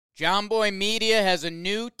John Boy Media has a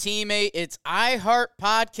new teammate. It's iHeart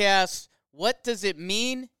Podcasts. What does it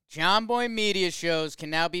mean? John Boy Media shows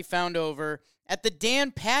can now be found over at the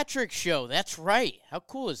Dan Patrick Show. That's right. How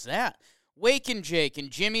cool is that? Wake and Jake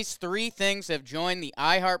and Jimmy's Three Things have joined the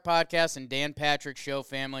iHeart Podcast and Dan Patrick Show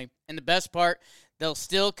family. And the best part, they'll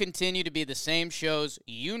still continue to be the same shows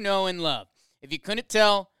you know and love. If you couldn't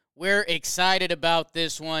tell, we're excited about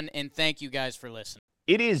this one, and thank you guys for listening.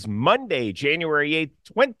 It is Monday, January 8th,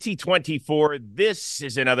 2024. This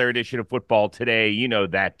is another edition of Football Today. You know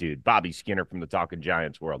that dude, Bobby Skinner from the Talking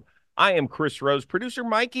Giants world. I am Chris Rose, producer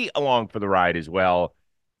Mikey along for the ride as well.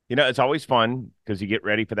 You know, it's always fun because you get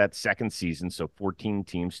ready for that second season. So 14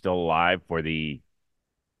 teams still alive for the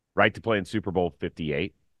right to play in Super Bowl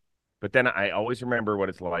 58. But then I always remember what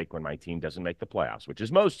it's like when my team doesn't make the playoffs, which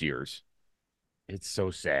is most years. It's so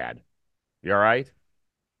sad. You all right?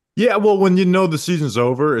 Yeah, well, when you know the season's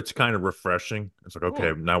over, it's kind of refreshing. It's like,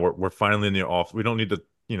 okay, now we're finally in the off. We don't need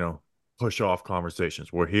to, push off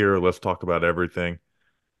conversations. We're here. Let's talk about everything.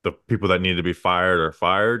 The people that need to be fired are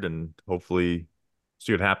fired, and hopefully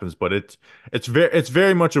see what happens. But it's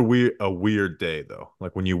very much a weird day though.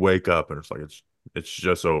 Like when you wake up and it's like it's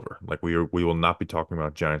just over. Like we will not be talking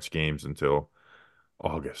about Giants games until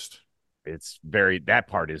August. That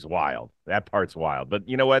part is wild. That part's wild. But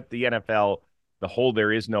you know what? The NFL. The whole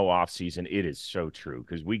there is no offseason, it is so true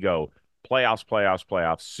because we go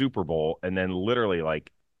playoffs, Super Bowl, and then literally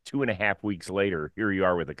like 2.5 weeks later, here you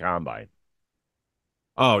are with the Combine.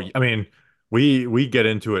 Oh, I mean, we get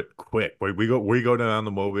into it quick. We go down to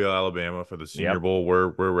Mobile, Alabama for the Senior Bowl. We're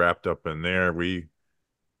wrapped up in there. We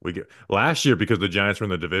get last year because the Giants were in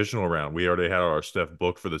the divisional round. We already had our stuff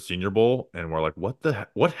booked for the Senior Bowl, and we're like,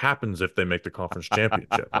 what happens if they make the conference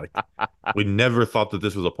championship? Like, we never thought that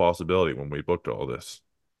this was a possibility when we booked all this.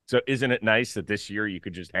 So, isn't it nice that this year you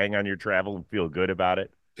could just hang on your travel and feel good about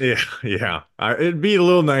it? Yeah. It'd be a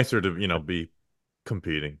little nicer to be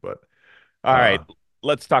competing, but all right.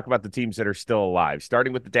 Let's talk about the teams that are still alive.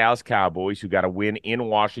 Starting with the Dallas Cowboys, who got a win in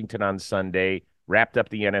Washington on Sunday. Wrapped up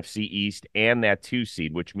the NFC East and that 2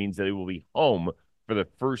 seed, which means that they will be home for the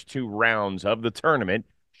first 2 rounds of the tournament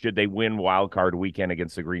should they win wild card weekend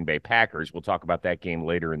against the Green Bay Packers. We'll talk about that game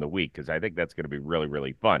later in the week because I think that's going to be really,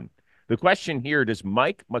 really fun. The question here, does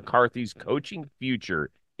Mike McCarthy's coaching future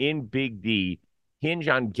in Big D hinge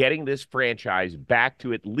on getting this franchise back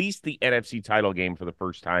to at least the NFC title game for the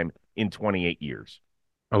first time in 28 years?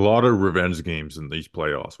 A lot of revenge games in these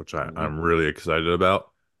playoffs, which I'm really excited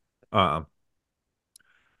about.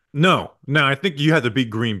 No, I think you had to beat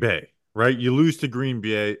Green Bay, right? You lose to Green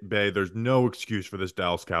Bay. There's no excuse for this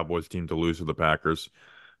Dallas Cowboys team to lose to the Packers.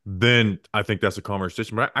 Then I think that's a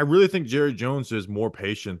conversation. But I really think Jerry Jones is more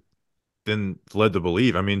patient than led to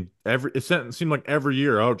believe. I mean, it seemed like every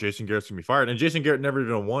year, Jason Garrett's gonna be fired, and Jason Garrett never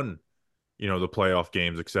even won, the playoff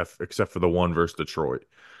games except for the one versus Detroit.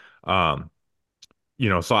 So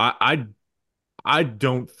I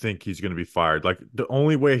don't think he's going to be fired. Like, the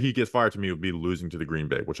only way he gets fired to me would be losing to the Green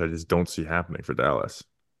Bay, which I just don't see happening for Dallas.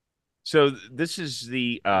 So this is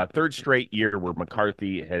the third straight year where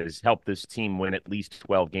McCarthy has helped this team win at least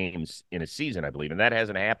 12 games in a season, I believe. And that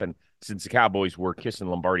hasn't happened since the Cowboys were kissing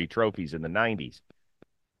Lombardi trophies in the 90s.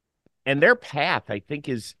 And their path, I think,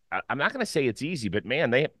 is – I'm not going to say it's easy, but, man,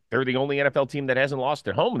 they're the only NFL team that hasn't lost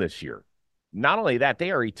at home this year. Not only that,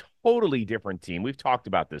 they are a totally different team. We've talked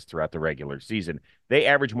about this throughout the regular season. They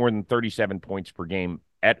average more than 37 points per game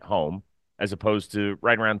at home as opposed to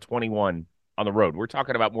right around 21 on the road. We're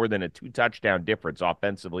talking about more than a 2-touchdown difference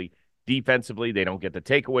offensively. Defensively, they don't get the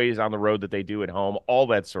takeaways on the road that they do at home, all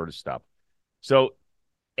that sort of stuff. So,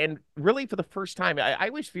 and really for the first time, I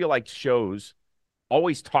always feel like shows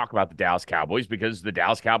always talk about the Dallas Cowboys because the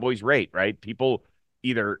Dallas Cowboys rate, right? People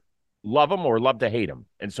either love them or love to hate them.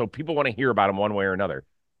 And so people want to hear about them one way or another.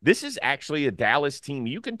 This is actually a Dallas team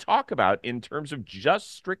you can talk about in terms of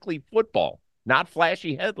just strictly football, not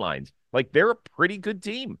flashy headlines. Like, they're a pretty good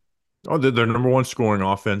team. Oh, they're number 1 scoring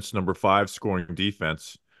offense, number 5 scoring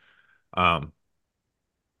defense.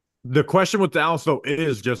 The question with Dallas, though,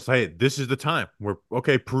 is just, hey, this is the time.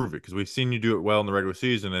 Prove it, because we've seen you do it well in the regular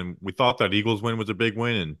season, and we thought that Eagles win was a big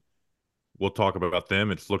win, and we'll talk about them.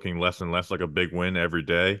 It's looking less and less like a big win every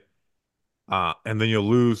day. And then you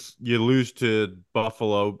lose to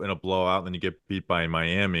Buffalo in a blowout, and then you get beat by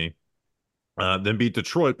Miami, then beat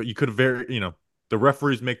Detroit. But you could have the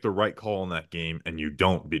referees make the right call in that game, and you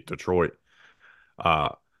don't beat Detroit.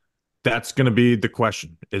 That's going to be the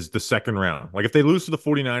question, is the second round. Like, if they lose to the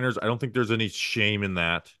 49ers, I don't think there's any shame in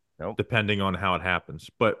that, depending on how it happens.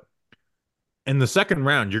 But in the second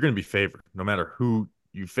round, you're going to be favored no matter who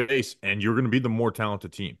you face, and you're going to be the more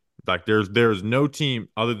talented team. Like there's no team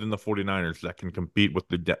other than the 49ers that can compete with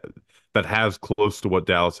that has close to what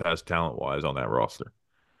Dallas has talent-wise on that roster.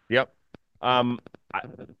 Yep. Um, I,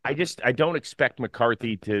 I don't expect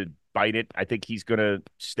McCarthy to bite it. I think he's going to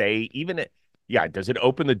stay. Yeah. Does it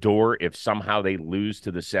open the door if somehow they lose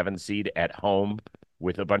to the 7 seed at home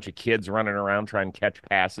with a bunch of kids running around trying to catch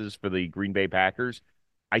passes for the Green Bay Packers?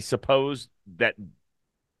 I suppose that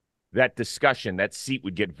discussion, that seat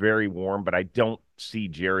would get very warm, but I don't see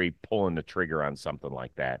Jerry pulling the trigger on something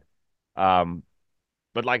like that. Um,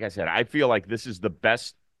 but like I said, I feel like this is the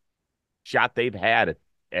best shot they've had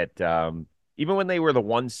at even when they were the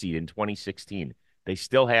 1 seed in 2016, they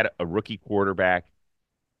still had a rookie quarterback.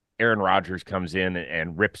 Aaron Rodgers comes in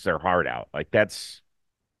and rips their heart out. Like that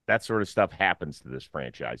sort of stuff happens to this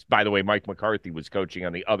franchise. By the way, Mike McCarthy was coaching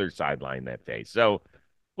on the other sideline that day. So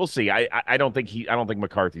we'll see. I don't think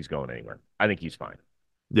McCarthy's going anywhere. I think he's fine.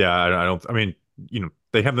 Yeah, I don't. I mean,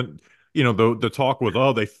 they haven't. The talk with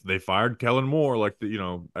they fired Kellen Moore, like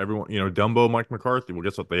everyone, Dumbo, Mike McCarthy. Well,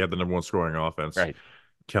 guess what? They have the number one scoring offense. Right.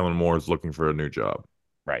 Kellen Moore is looking for a new job.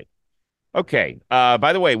 Right. Okay.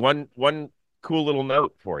 By the way, one cool little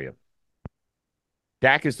note for you.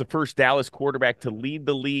 Dak is the first Dallas quarterback to lead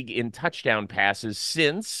the league in touchdown passes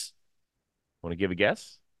since. Want to give a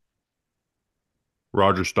guess?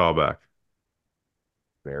 Roger Staubach.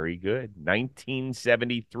 Very good.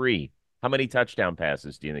 1973. How many touchdown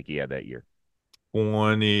passes do you think he had that year?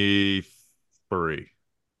 23.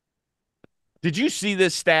 Did you see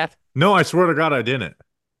this stat? No, I swear to God, I didn't.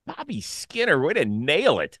 Bobby Skinner, way to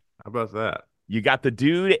nail it. How about that? You got the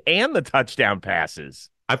dude and the touchdown passes.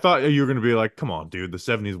 I thought you were going to be like, come on, dude. The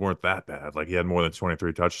 70s weren't that bad. Like, he had more than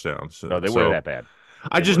 23 touchdowns. No, they were that bad.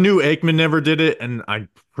 I just knew Aikman never did it, and I'm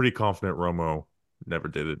pretty confident Romo never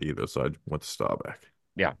did it either, so I went to Staubach.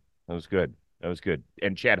 Yeah, that was good. That was good.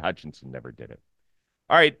 And Chad Hutchinson never did it.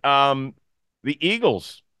 All right, the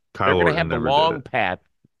Eagles, they're going to have the long path.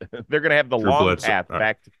 They're going to have the long path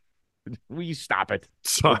back. Will you stop it?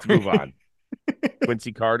 Sorry. Let's move on.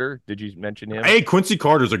 Quincy Carter, did you mention him? Hey, Quincy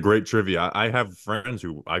Carter's a great trivia. I have friends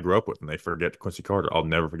who I grew up with, and they forget Quincy Carter. I'll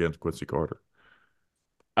never forget Quincy Carter.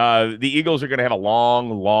 The Eagles are going to have a long,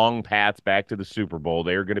 long path back to the Super Bowl.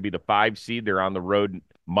 They're going to be the 5 seed. They're on the road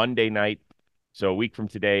Monday night, so a week from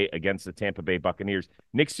today, against the Tampa Bay Buccaneers.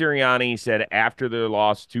 Nick Sirianni said after their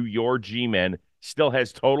loss to your G-men, still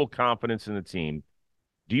has total confidence in the team.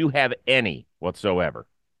 Do you have any whatsoever?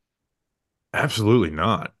 Absolutely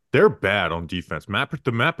not. They're bad on defense.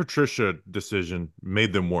 The Matt Patricia decision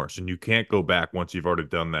made them worse, and you can't go back once you've already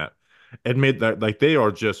done that. It made that like they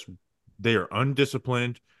are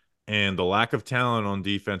undisciplined, and the lack of talent on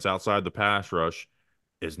defense outside the pass rush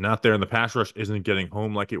is not there, and the pass rush isn't getting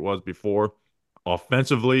home like it was before.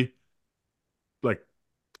 Offensively, like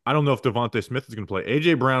I don't know if Devontae Smith is going to play.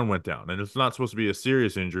 AJ Brown went down, and it's not supposed to be a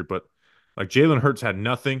serious injury, but like Jalen Hurts had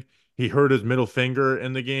nothing. He hurt his middle finger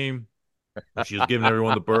in the game. She was giving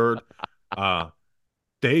everyone the bird.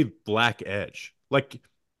 They lack edge. Like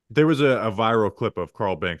there was a viral clip of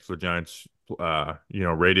Carl Banks, the Giants,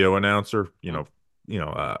 radio announcer. One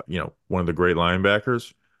of the great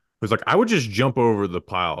linebackers. Who's like, I would just jump over the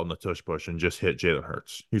pile on the tush push and just hit Jalen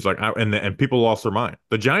Hurts. He's like, and people lost their mind.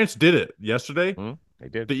 The Giants did it yesterday. They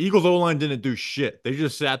did. The Eagles O-line didn't do shit. They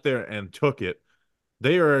just sat there and took it.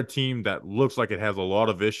 They are a team that looks like it has a lot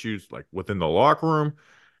of issues, like within the locker room.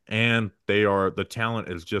 And the talent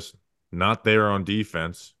is just not there on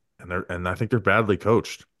defense, and I think they're badly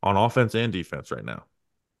coached on offense and defense right now.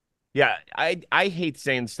 Yeah, I hate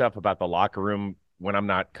saying stuff about the locker room when I'm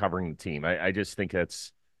not covering the team. I just think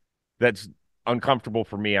that's uncomfortable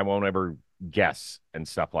for me. I won't ever guess and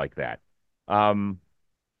stuff like that. When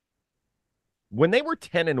they were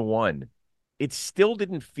 10-1, it still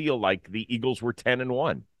didn't feel like the Eagles were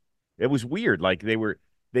 10-1. It was weird. Like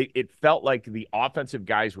it felt like the offensive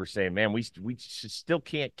guys were saying, man, we still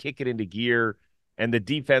can't kick it into gear. And the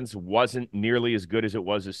defense wasn't nearly as good as it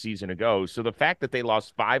was a season ago. So the fact that they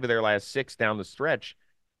lost 5 of their last 6 down the stretch,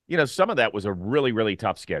 some of that was a really, really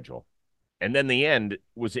tough schedule. And then the end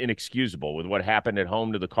was inexcusable with what happened at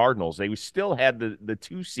home to the Cardinals. They still had the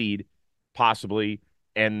 2 seed possibly,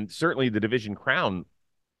 and certainly the division crown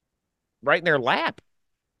right in their lap.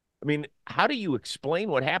 I mean, how do you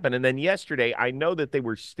explain what happened? And then yesterday, I know that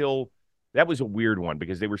that was a weird one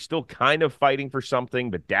because they were still kind of fighting for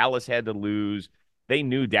something, but Dallas had to lose. They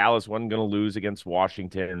knew Dallas wasn't going to lose against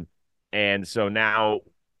Washington. And so now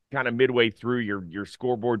kind of midway through your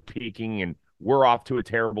scoreboard peaking and we're off to a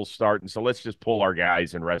terrible start. And so let's just pull our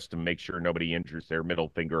guys and rest them, make sure nobody injures their middle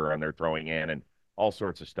finger on their throwing in and all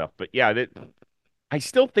sorts of stuff. But yeah, I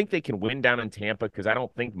still think they can win down in Tampa because I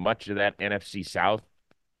don't think much of that NFC South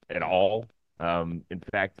at all. In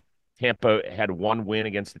fact, Tampa had one win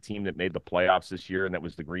against the team that made the playoffs this year, and that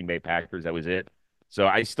was the Green Bay Packers. That was it. So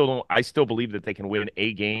I still don't. I still believe that they can win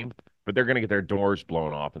a game, but they're going to get their doors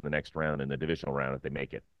blown off in the next round, in the divisional round, if they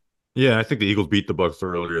make it. Yeah, I think the Eagles beat the Bucks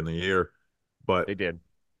earlier in the year, but They did.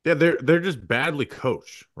 yeah, they're just badly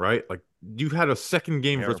coached, right? Like you had a second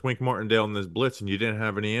game Yeah. versus Wink Martindale in this blitz, and you didn't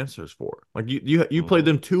have any answers for it. Like you played Mhm.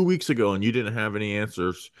 them 2 weeks ago, and you didn't have any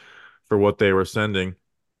answers for what they were sending.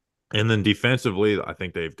 And then defensively, I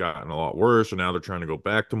think they've gotten a lot worse, and now they're trying to go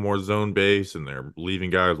back to more zone base, and they're leaving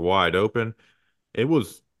guys wide open. It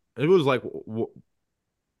was it was like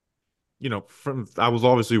from I was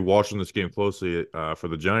obviously watching this game closely for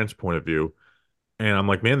the Giants' point of view. And I'm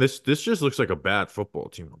like, man, this just looks like a bad football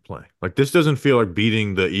team we're playing. Like this doesn't feel like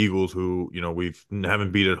beating the Eagles, who we've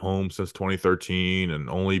haven't beat at home since 2013 and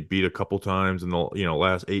only beat a couple times in the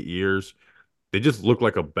last 8 years. They just look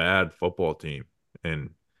like a bad football team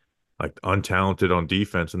and like untalented on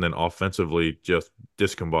defense, and then offensively just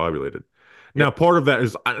discombobulated. Now, Yep. part of that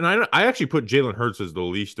is, and I actually put Jalen Hurts as the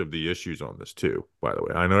least of the issues on this too. By the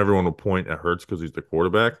way, I know everyone will point at Hurts because he's the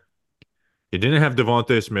quarterback. He didn't have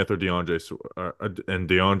Devontae Smith or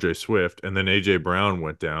DeAndre Swift, and then AJ Brown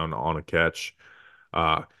went down on a catch.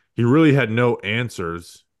 He really had no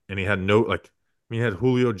answers, and he had no he had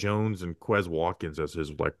Julio Jones and Quez Watkins as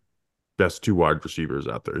his like best two wide receivers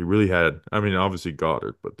out there. He really had, I mean, obviously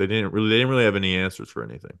Goddard, but they didn't really have any answers for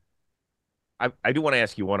anything. I do want to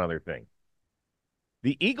ask you one other thing.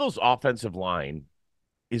 The Eagles' offensive line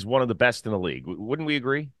is one of the best in the league. Wouldn't we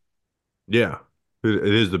agree? Yeah, it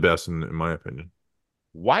is the best in my opinion.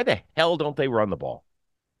 Why the hell don't they run the ball?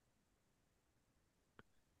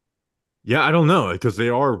 Yeah, I don't know because they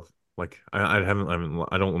are like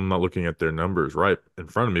I'm not looking at their numbers right in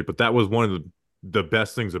front of me, but that was one of the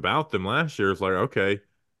best things about them last year. Is like, okay,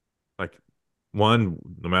 like one,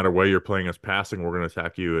 no matter where you're playing us passing, we're going to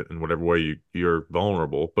attack you in whatever way you're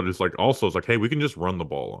vulnerable. But it's like also it's like, hey, we can just run the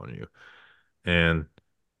ball on you, and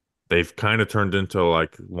they've kind of turned into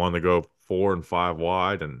like one to go 4 and 5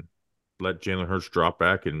 wide and let Jalen Hurts drop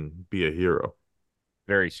back and be a hero.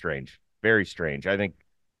 Very strange. Very strange. I think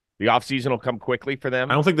the offseason will come quickly for I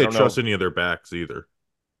them. don't think I they don't trust know. any of their backs either.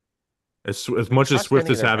 As They much as trust Swift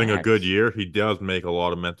any of is their having a good backs. year, he does make a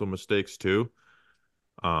lot of mental mistakes too.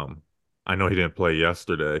 Um, I know he didn't play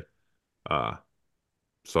yesterday. Uh,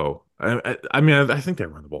 so I mean, I think they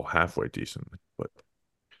run the ball halfway decently, but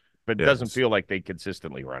But it yeah, doesn't feel like they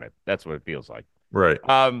consistently run it. That's what it feels like. right.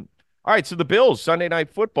 All right, so the Bills, Sunday Night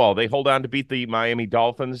Football, they hold on to beat the Miami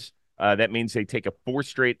Dolphins. That means they take a fourth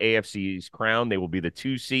straight AFC East crown. They will be the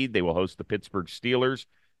 2 seed. They will host the Pittsburgh Steelers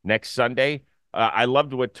next Sunday. I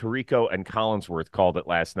loved what Tirico and Collinsworth called it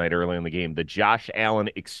last night early in the game, the Josh Allen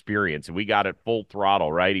experience. And we got it full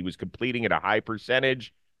throttle, right? He was completing at a high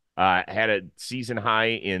percentage, had a season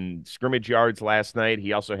high in scrimmage yards last night.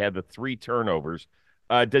 He also had the 3 turnovers.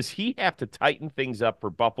 Does he have to tighten things up for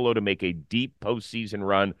Buffalo to make a deep postseason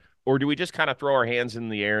run? Or do we just kind of throw our hands in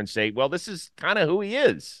the air and say, well, this is kind of who he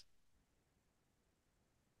is?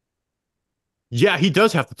 Yeah, he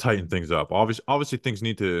does have to tighten things up. Obviously, things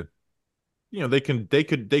need to, they could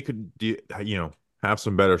have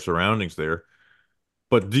some better surroundings there.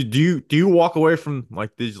 But do you walk away from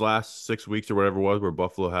like these last 6 weeks or whatever it was where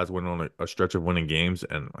Buffalo has went on a stretch of winning games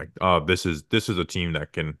and like, oh, this is a team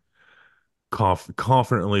that can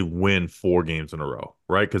confidently win 4 games in a row,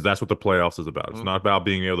 right? Because that's what the playoffs is about. It's Mm-hmm. not about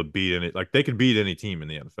being able to beat any, like they can beat any team in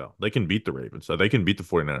the NFL. They can beat the Ravens. So they can beat the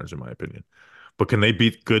 49ers, in my opinion. But can they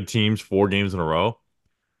beat good teams 4 games in a row?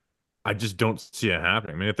 I just don't see it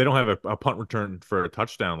happening. I mean, if they don't have a punt return for a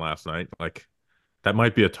touchdown last night, like that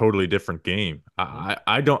might be a totally different game. I,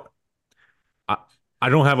 I don't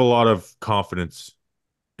have a lot of confidence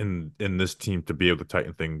in this team to be able to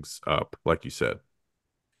tighten things up, like you said.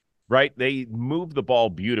 Right? They move the ball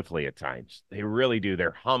beautifully at times. They really do.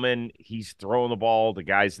 They're humming. He's throwing the ball to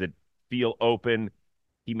guys that feel open.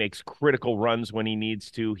 He makes critical runs when he needs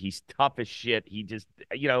to. He's tough as shit. He just,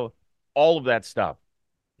 all of that stuff.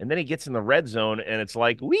 And then he gets in the red zone, and it's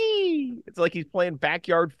like, wee! It's like he's playing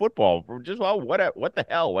backyard football. Just, well, what the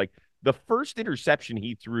hell? Like the first interception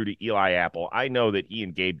he threw to Eli Apple, I know that he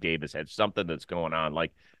and Gabe Davis had something that's going on.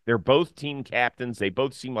 Like they're both team captains. They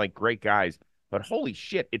both seem like great guys. But holy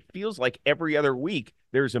shit, it feels like every other week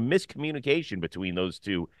there's a miscommunication between those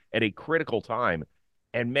two at a critical time.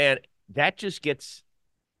 And man, that just gets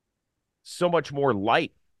so much more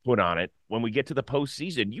light put on it when we get to the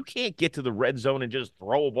postseason. You can't get to the red zone and just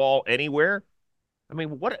throw a ball anywhere. I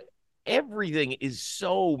mean, everything is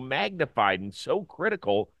so magnified and so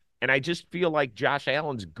critical. And I just feel like Josh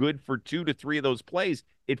Allen's good for 2 to 3 of those plays.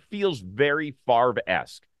 It feels very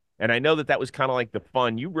Favre-esque. And I know that was kind of like the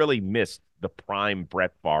fun. You really missed the prime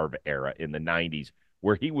Brett Favre era in the 90s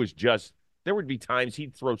where he was just, there would be times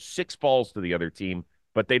he'd throw 6 balls to the other team,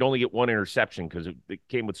 but they'd only get 1 interception because it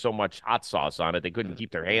came with so much hot sauce on it. They couldn't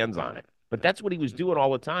keep their hands on it. But that's what he was doing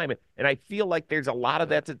all the time. And I feel like there's a lot of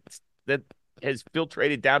that has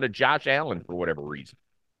filtrated down to Josh Allen for whatever reason.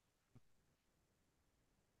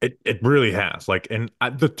 It really has. Like, and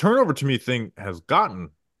the turnover to me thing has gotten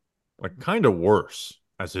like kind of worse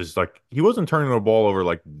as his like he wasn't turning the ball over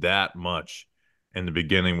like that much in the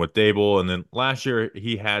beginning with Dable, and then last year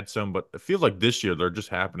he had some, but it feels like this year they're just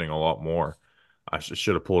happening a lot more. I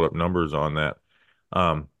should have pulled up numbers on that.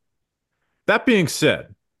 Um, that being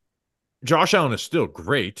said, Josh Allen is still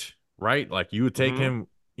great, right? Like you would take Mm-hmm. him,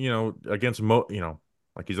 against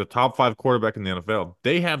like he's a top 5 quarterback in the NFL.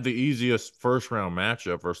 They have the easiest first round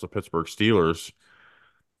matchup versus the Pittsburgh Steelers.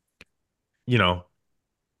 You know,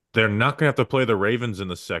 they're not gonna have to play the Ravens in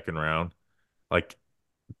the second round. Like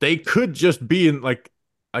they could just be in like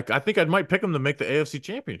I think I might pick them to make the AFC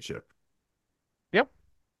Championship. Yep.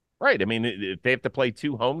 Right. I mean, if they have to play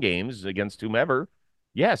 2 home games against whomever,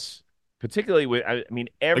 yes. Particularly with, I mean,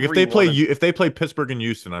 Like if they play Pittsburgh and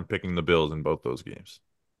Houston, I'm picking the Bills in both those games.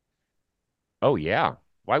 oh yeah.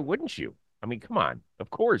 Why wouldn't you? I mean, come on. Of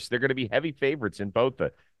course, they're going to be heavy favorites in both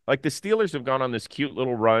like the Steelers have gone on this cute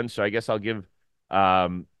little run, so I guess I'll give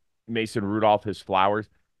um, Mason Rudolph his flowers.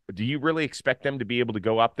 But do you really expect them to be able to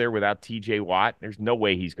go up there without TJ Watt? There's no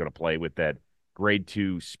way he's going to play with that grade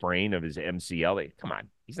 2 sprain of his MCL. Come on.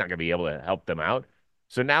 He's not going to be able to help them out.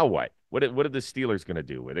 So now what? What are the Steelers going to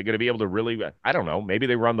do? Are they going to be able to really? I don't know. Maybe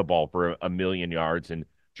they run the ball for a million yards and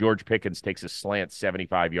George Pickens takes a slant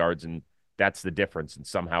 75 yards and that's the difference. And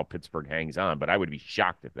somehow Pittsburgh hangs on. But I would be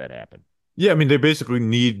shocked if that happened. Yeah, I mean they basically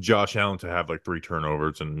need Josh Allen to have like 3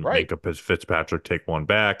 turnovers and Right. make up his Fitzpatrick take one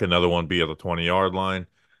back, another one be at the 20-yard line,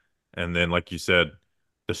 and then like you said,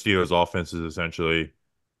 the Steelers' offense is essentially,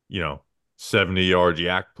 you know, 70-yard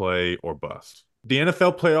yak play or bust. The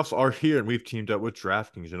NFL playoffs are here, and we've teamed up with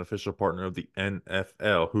DraftKings, an official partner of the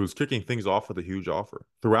NFL, who is kicking things off with a huge offer.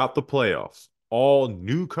 Throughout the playoffs, all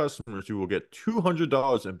new customers who will get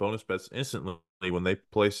 $200 in bonus bets instantly when they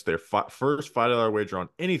place their first $5 wager on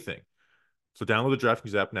anything. So download the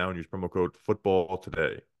DraftKings app now and use promo code football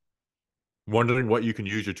today. Wondering what you can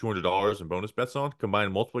use your $200 in bonus bets on?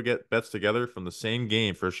 Combine multiple bets together from the same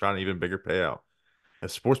game for a shot at an even bigger payout.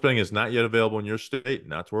 If sports betting is not yet available in your state,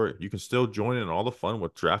 not to worry. You can still join in all the fun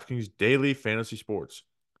with DraftKings Daily Fantasy Sports.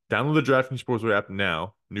 Download the DraftKings Sportsbook app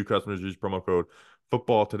now. New customers use promo code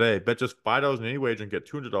football today. Bet just $5 in any wager and get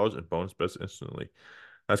 $200 in bonus bets instantly.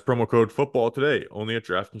 That's promo code football today, only at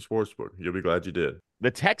DraftKings Sportsbook. You'll be glad you did. The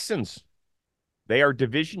Texans, they are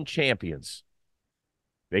division champions.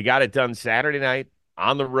 They got it done Saturday night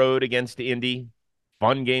on the road against Indy.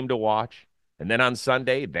 Fun game to watch. And then on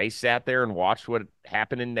Sunday, they sat there and watched what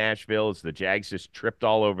happened in Nashville as the Jags just tripped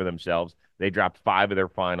all over themselves. They dropped 5 of their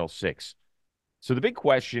final 6. So the big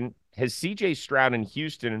question, has C.J. Stroud in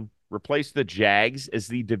Houston replaced the Jags as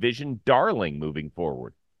the division darling moving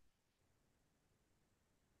forward?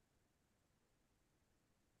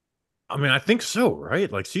 I mean, I think so,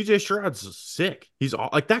 right? Like CJ Stroud's sick. He's all,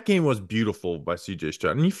 like that game was beautiful by CJ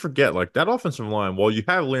Stroud. And you forget like that offensive line, well, you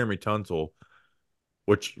have Laramie Tunsil,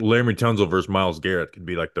 which Laramie Tunsil versus Myles Garrett could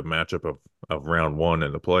be like the matchup of round 1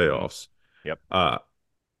 in the Mm-hmm. playoffs. Yep.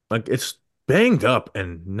 Like it's banged up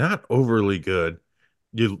and not overly good.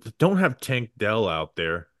 You don't have Tank Dell out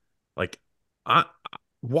there. Like I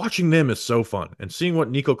watching them is so fun and seeing what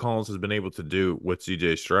Nico Collins has been able to do with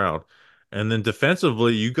CJ Stroud. And then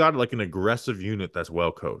defensively, you got like an aggressive unit that's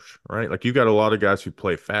well coached, right? Like you got a lot of guys who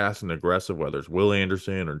play fast and aggressive, whether it's Will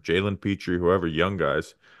Anderson or Jalen Petrie, whoever, young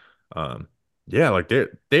guys. Um, yeah, like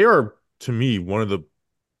they are to me one of the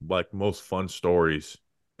like most fun stories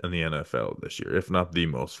in the NFL this year, if not the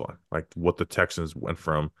most fun. Like what the Texans went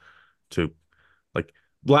from to like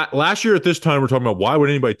last year at this time, we're talking about why would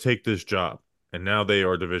anybody take this job, and now they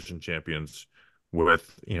are division champions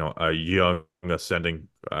with a young ascending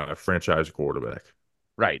franchise quarterback.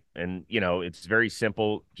 Right. And, it's very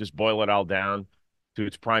simple. Just boil it all down to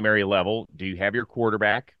its primary level. Do you have your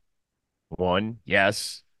quarterback? One,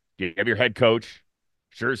 yes. Do you have your head coach?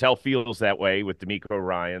 Sure as hell feels that way with D'Amico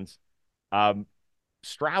Ryans.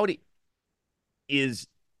 Stroud is,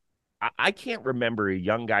 I can't remember a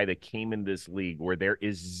young guy that came in this league where there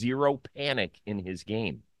is zero panic in his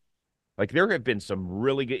game. Like there have been some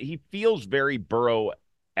really good, he feels very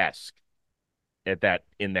Burrow-esque in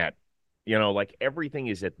that, like everything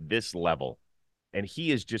is at this level. And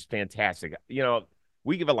he is just fantastic.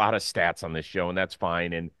 We give a lot of stats on this show, and that's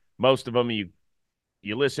fine. And most of them you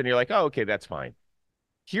listen, you're like, oh, okay, that's fine.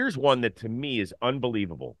 Here's one that to me is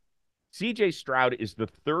unbelievable. CJ Stroud is the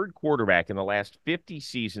third quarterback in the last 50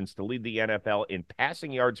 seasons to lead the NFL in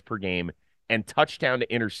passing yards per game and touchdown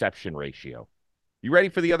to interception ratio. You ready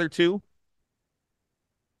for the other two?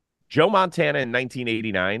 Joe Montana in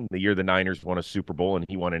 1989, the year the Niners won a Super Bowl and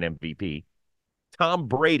he won an MVP. Tom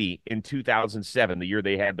Brady in 2007, the year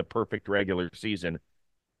they had the perfect regular season.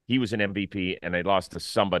 He was an MVP and they lost to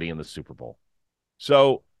somebody in the Super Bowl.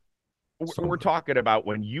 So we're talking about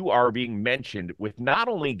when you are being mentioned with not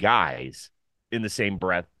only guys in the same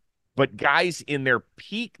breath, but guys in their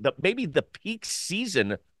peak, maybe the peak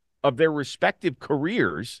season of their respective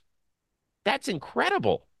careers. That's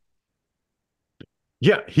incredible.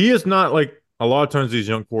 Yeah, he is not like a lot of times these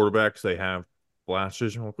young quarterbacks, they have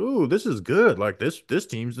flashes. Like, ooh, this is good. Like this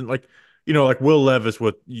team's like, like Will Levis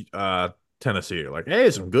with Tennessee. Like,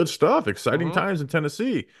 hey, some good stuff, exciting times in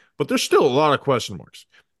Tennessee. But there's still a lot of question marks.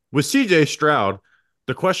 With CJ Stroud,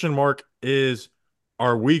 the question mark is,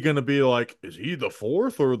 are we going to be like, is he the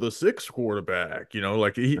fourth or the sixth quarterback?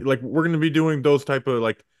 Like we're going to be doing those type of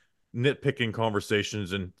like nitpicking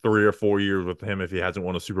conversations in 3 or 4 years with him if he hasn't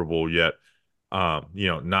won a Super Bowl yet.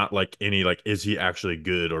 Not like any like, is he actually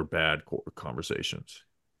good or bad conversations.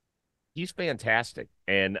 He's fantastic.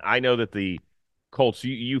 And I know that the Colts,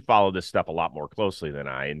 you follow this stuff a lot more closely than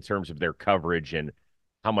I in terms of their coverage and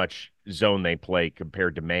how much zone they play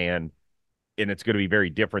compared to man. And it's going to be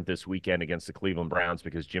very different this weekend against the Cleveland Browns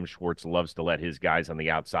because Jim Schwartz loves to let his guys on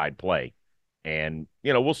the outside play. And,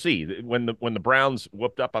 we'll see. When the Browns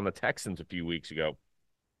whooped up on the Texans a few weeks ago,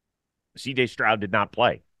 C.J. Stroud did not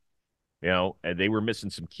play. And they were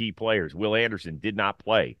missing some key players. Will Anderson did not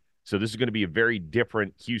play. So this is going to be a very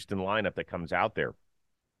different Houston lineup that comes out there.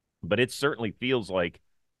 But it certainly feels like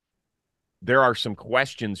there are some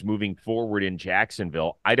questions moving forward in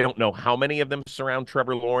Jacksonville. I don't know how many of them surround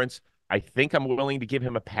Trevor Lawrence. I think I'm willing to give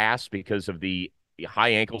him a pass because of the high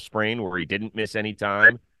ankle sprain where he didn't miss any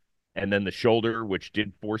time, and then the shoulder, which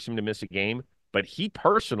did force him to miss a game. But he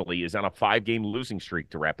personally is on a 5-game losing streak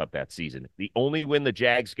to wrap up that season. The only win the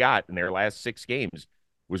Jags got in their last 6 games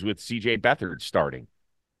was with C.J. Beathard starting.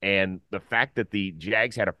 And the fact that the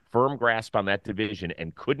Jags had a firm grasp on that division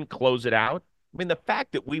and couldn't close it out, I mean, the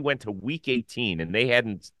fact that we went to week 18 and they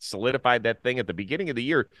hadn't solidified that thing at the beginning of the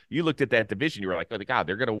year, you looked at that division, you were like, oh, God,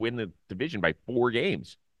 they're going to win the division by 4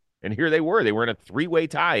 games. And here they were. They were in a 3-way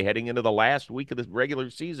tie heading into the last week of the regular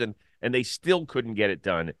season, and they still couldn't get it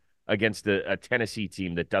done against a Tennessee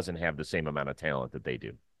team that doesn't have the same amount of talent that they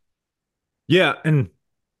do. Yeah, and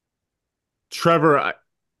Trevor, I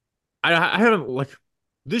haven't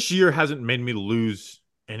this year hasn't made me lose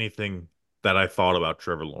anything that I thought about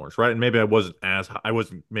Trevor Lawrence, right? And maybe I wasn't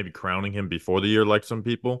maybe crowning him before the year like some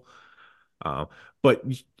people, but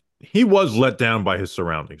he was let down by his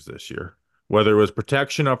surroundings this year, whether it was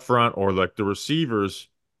protection up front or like the receivers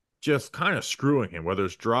just kind of screwing him, whether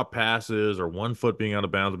it's drop passes or 1 foot being out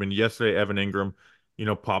of bounds. I mean, yesterday Evan Ingram,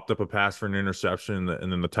 popped up a pass for an interception,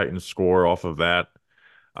 and then the Titans score off of that.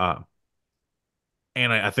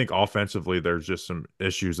 And I think offensively, there's just some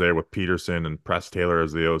issues there with Peterson and Press Taylor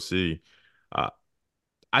as the OC.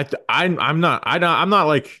 I'm not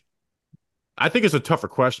like, I think it's a tougher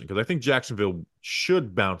question because I think Jacksonville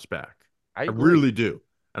should bounce back. I really do.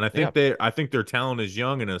 And I think their talent is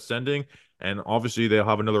young and ascending, and obviously they'll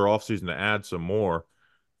have another offseason to add some more.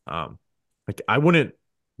 I wouldn't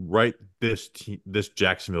write this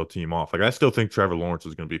Jacksonville team off. Like, I still think Trevor Lawrence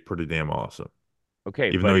is going to be pretty damn awesome. Okay,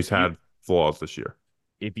 even though he's had flaws this year.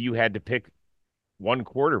 If you had to pick one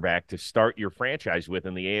quarterback to start your franchise with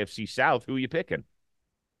in the AFC South, who are you picking?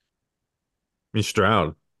 I mean,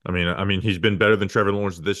 Stroud. I mean, he's been better than Trevor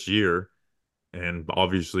Lawrence this year, and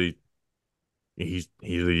obviously, he's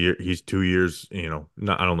 2 years. I don't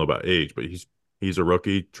know about age, but he's a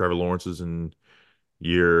rookie. Trevor Lawrence is in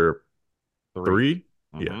year 3.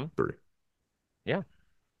 Mm-hmm. Yeah, 3. Yeah,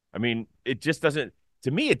 I mean, it just doesn't.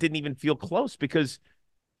 To me, it didn't even feel close because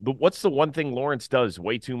what's the one thing Lawrence does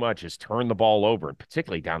way too much is turn the ball over, and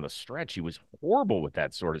particularly down the stretch, he was horrible with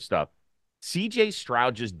that sort of stuff. C.J.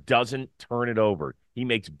 Stroud just doesn't turn it over. He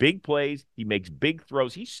makes big plays. He makes big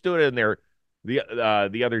throws. He stood in there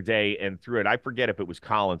the other day and threw it. I forget if it was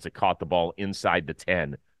Collins that caught the ball inside the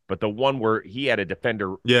 10, but the one where he had a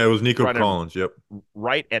defender. Yeah, it was Nico Collins. Yep,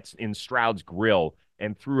 right in Stroud's grill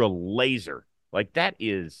and threw a laser. Like that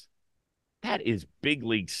is big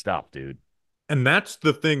league stuff, dude. And that's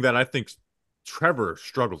the thing that I think Trevor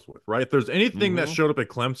struggles with, right? If there's anything that showed up at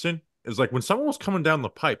Clemson, is like when someone was coming down the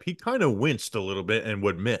pipe, he kind of winced a little bit and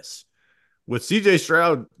would miss. With CJ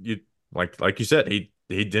Stroud, like you said, he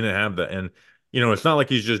didn't have that. And It's not like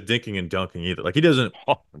he's just dinking and dunking either. Like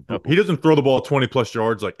Oh, he no. doesn't throw the ball 20 plus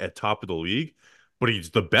yards like at top of the league, but he's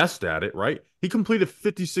the best at it, right? He completed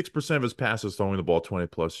 56% of his passes throwing the ball 20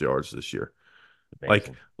 plus yards this year. Like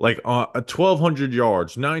Amazing. 1,200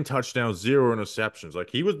 yards, 9 touchdowns, 0 interceptions. Like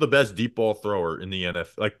he was the best deep ball thrower in the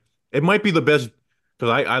NFL. Like it might be the best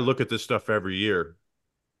because I look at this stuff every year.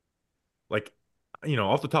 Like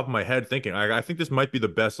off the top of my head, thinking I think this might be the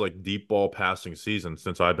best like deep ball passing season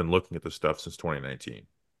since I've been looking at this stuff since 2019.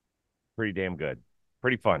 Pretty damn good.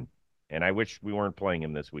 Pretty fun. And I wish we weren't playing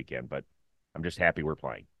him this weekend, but I'm just happy we're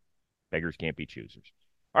playing. Beggars can't be choosers.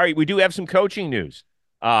 All right, we do have some coaching news.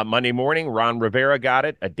 Monday morning, Ron Rivera got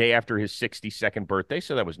it a day after his 62nd birthday,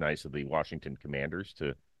 so that was nice of the Washington Commanders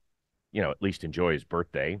to, at least enjoy his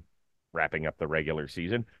birthday, wrapping up the regular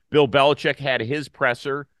season. Bill Belichick had his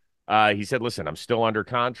presser. He said, listen, I'm still under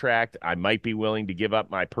contract. I might be willing to give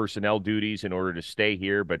up my personnel duties in order to stay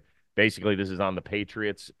here, but basically this is on the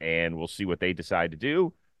Patriots, and we'll see what they decide to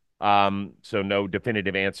do. So no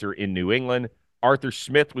definitive answer in New England. Arthur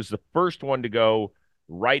Smith was the first one to go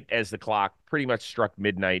right as the clock pretty much struck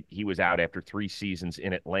midnight. He was out after 3 seasons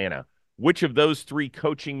in Atlanta. Which of those 3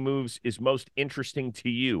 coaching moves is most interesting to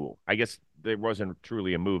you? I guess there wasn't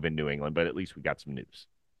truly a move in New England, but at least we got some news.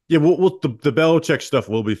 Yeah, well the Belichick stuff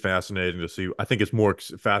will be fascinating to see. I think it's more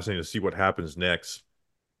fascinating to see what happens next.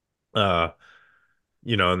 Uh,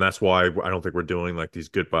 and that's why I don't think we're doing like these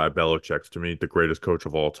goodbye Belichick's. To me, the greatest coach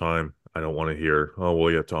of all time. I don't want to hear, oh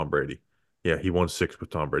well, yeah, Tom Brady. Yeah, he won 6 with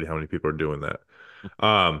Tom Brady. How many people are doing that?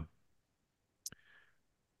 Um,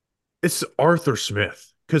 it's Arthur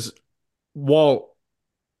Smith because while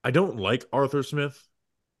I don't like Arthur Smith,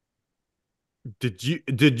 did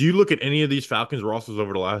you look at any of these Falcons rosters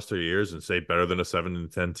over the last 3 years and say better than a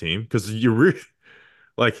 7-10 team? Because you really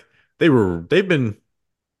like they've been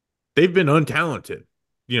untalented.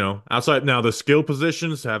 Outside now the skill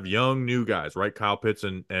positions have young new guys, right? Kyle Pitts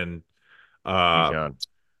and uh Bijan,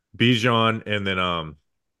 Bijan and then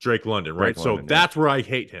Drake London, right? Drake So London, yeah. that's where I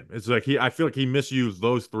hate him. It's like I feel like he misused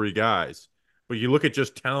those 3 guys. But you look at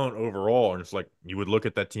just talent overall, and it's like you would look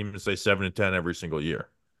at that team and say 7-10 every single year.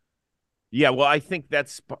 Yeah, well, I think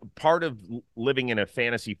that's part of living in a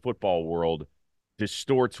fantasy football world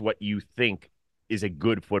distorts what you think is a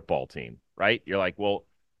good football team, right? You're like, well,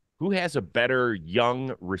 who has a better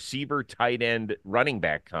young receiver, tight end, running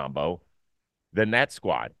back combo than that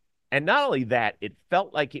squad? And not only that, it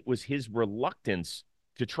felt like it was his reluctance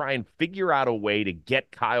to try and figure out a way to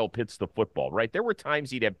get Kyle Pitts the football, right? There were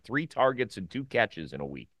times he'd have 3 targets and 2 catches in a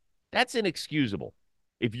week. That's inexcusable.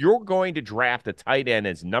 If you're going to draft a tight end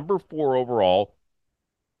as number 4 overall,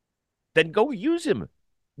 then go use him.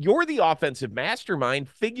 You're the offensive mastermind.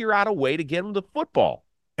 Figure out a way to get him the football.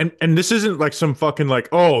 And this isn't like some fucking like,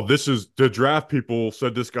 oh, this is the draft people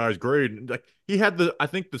said this guy's great. Like he had I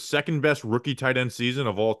think the second best rookie tight end season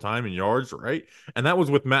of all time in yards, right? And that was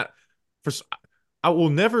with Matt. For I will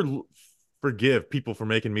never forgive people for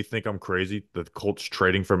making me think I'm crazy. The Colts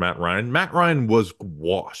trading for Matt Ryan. Matt Ryan was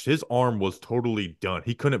washed. His arm was totally done.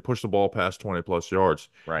 He couldn't push the ball past 20 plus yards.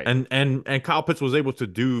 Right. And Kyle Pitts was able to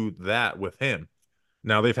do that with him.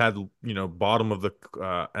 Now they've had bottom of the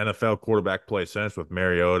NFL quarterback play since with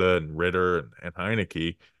Mariota and Ritter and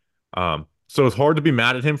Heineke. So it's hard to be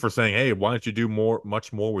mad at him for saying, "Hey, why don't you do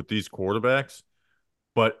much more with these quarterbacks?"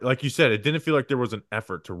 But like you said, it didn't feel like there was an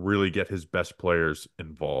effort to really get his best players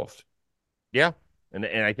involved. Yeah. And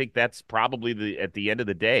I think that's probably at the end of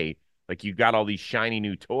the day, like you got all these shiny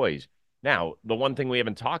new toys. Now, the one thing we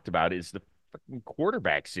haven't talked about is the fucking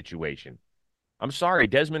quarterback situation. I'm sorry,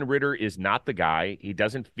 Desmond Ritter is not the guy. He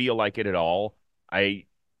doesn't feel like it at all. I,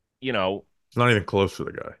 you know, It's not even close to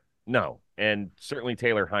the guy. no. And certainly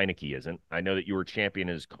Taylor Heineke isn't. I know that you were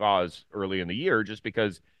championing his cause early in the year just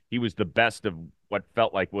because he was the best of what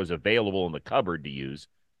felt like was available in the cupboard to use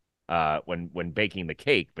when baking the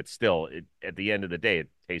cake. But still, at the end of the day, it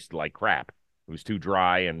tasted like crap. It was too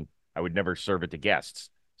dry, and I would never serve it to guests.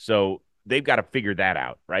 So they've got to figure that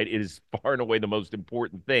out, right? It is far and away the most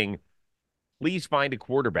important thing. Please find a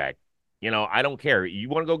quarterback. I don't care. You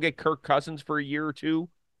want to go get Kirk Cousins for a year or two?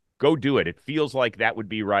 Go do it. It feels like that would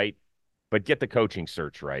be right, but get the coaching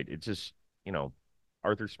search right. It's just,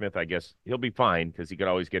 Arthur Smith, I guess he'll be fine because he could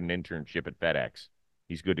always get an internship at FedEx.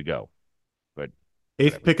 He's good to go. But 8th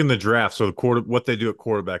whatever. pick in the draft. So what they do at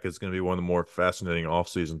quarterback is going to be one of the more fascinating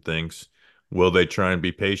offseason things. Will they try and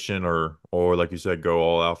be patient or like you said, go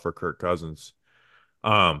all out for Kirk Cousins?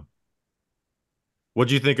 Um, what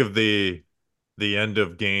do you think of the end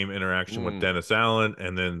of game interaction with Dennis Allen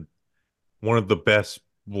and then one of the best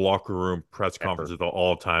locker room press Ever. conferences of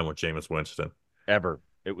all time with Jameis Winston? Ever.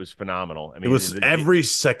 It was phenomenal. I It mean, was every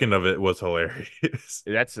second of it was hilarious.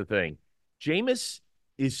 that's the thing. Jameis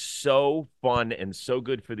is so fun and so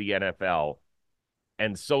good for the NFL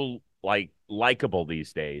and so likable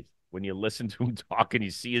these days. When you listen to him talk and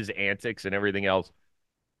you see his antics and everything else,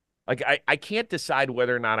 like I can't decide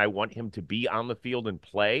whether or not I want him to be on the field and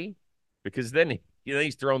play, because then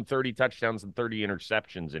he's thrown 30 touchdowns and 30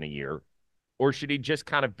 interceptions in a year, or should he just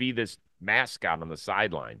kind of be this mascot on the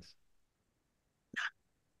sidelines?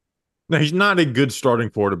 Now, he's not a good starting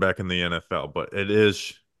quarterback in the NFL, but it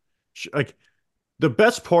is like the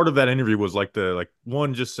best part of that interview was like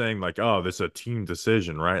one just saying like, oh, this is a team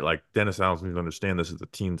decision, right? Like Dennis Allen needs to understand this is a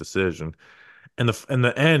team decision. And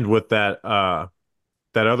the end with that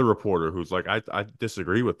other reporter who's like, I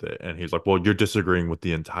disagree with it. And he's like, well, you're disagreeing with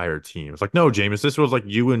the entire team. It's like, no, Jameis, this was like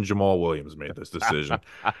you and Jamal Williams made this decision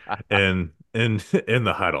and in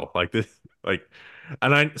the huddle. Like this, like,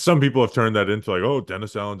 and some people have turned that into like, oh,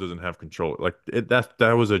 Dennis Allen doesn't have control. Like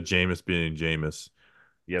that was a Jameis being Jameis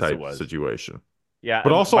Yes, it type was. situation. Yeah.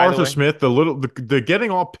 But also by Arthur the way, Smith, the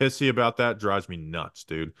getting all pissy about that drives me nuts,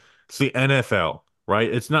 dude. It's the NFL, right?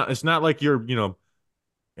 It's not like you're, you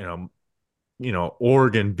know,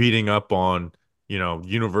 Oregon beating up on,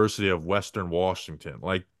 University of Western Washington.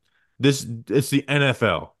 Like it's the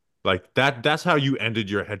NFL. Like that's how you ended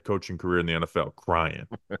your head coaching career in the NFL, crying.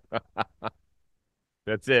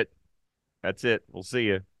 that's it. That's it. We'll see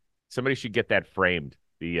you. Somebody should get that framed.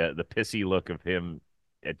 The pissy look of him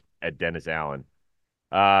at Dennis Allen.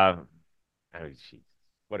 Oh, geez.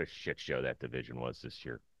 What a shit show that division was this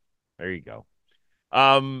year. There you go.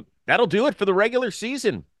 That'll do it for the regular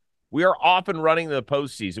season. We are off and running the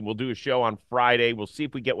postseason. We'll do a show on Friday. We'll see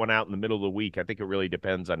if we get one out in the middle of the week. I think it really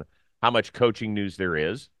depends on how much coaching news there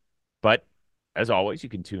is. But as always, you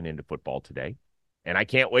can tune into football today. And I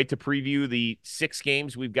can't wait to preview the 6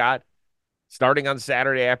 games we've got starting on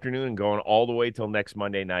Saturday afternoon and going all the way till next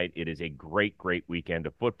Monday night. It is a great, great weekend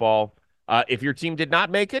of football. If your team did not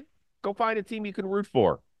make it, go find a team you can root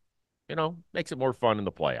for. Makes it more fun in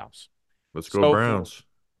the playoffs. Let's go Browns.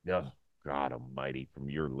 Oh, God almighty, from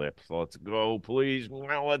your lips. Let's go, please.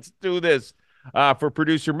 Well, let's do this. For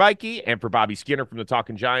producer Mikey and for Bobby Skinner from the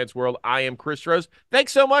Talking Giants world, I am Chris Rose.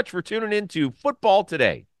 Thanks so much for tuning in to Football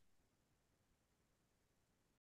Today.